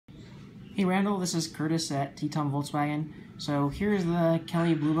Hey Randall, this is Curtis at Teton Volkswagen. So here's the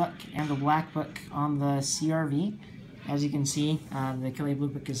Kelly Blue Book and the Black Book on the CRV. As you can see, the Kelly Blue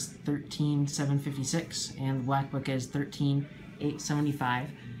Book is 13,756 and the Black Book is 13,875.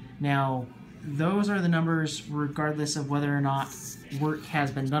 Now, those are the numbers regardless of whether or not work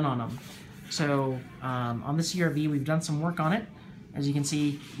has been done on them. So on the CRV, we've done some work on it. As you can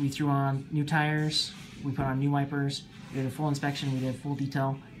see, we threw on new tires, we put on new wipers, we did a full inspection, we did a full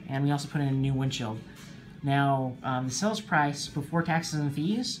detail, and we also put in a new windshield. Now, the sales price before taxes and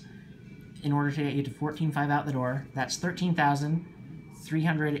fees, in order to get you to $14,500 out the door, that's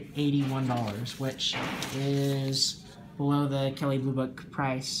 $13,381, which is below the Kelly Blue Book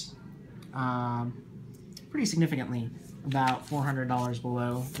price pretty significantly, about $400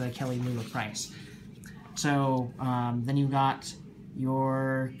 below the Kelly Blue Book price. So then you've got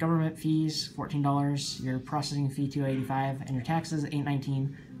your government fees, $14, your processing fee, $285, and your taxes,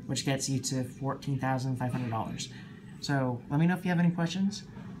 $819, which gets you to $14,500. So let me know if you have any questions,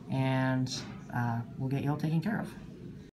 and we'll get you all taken care of.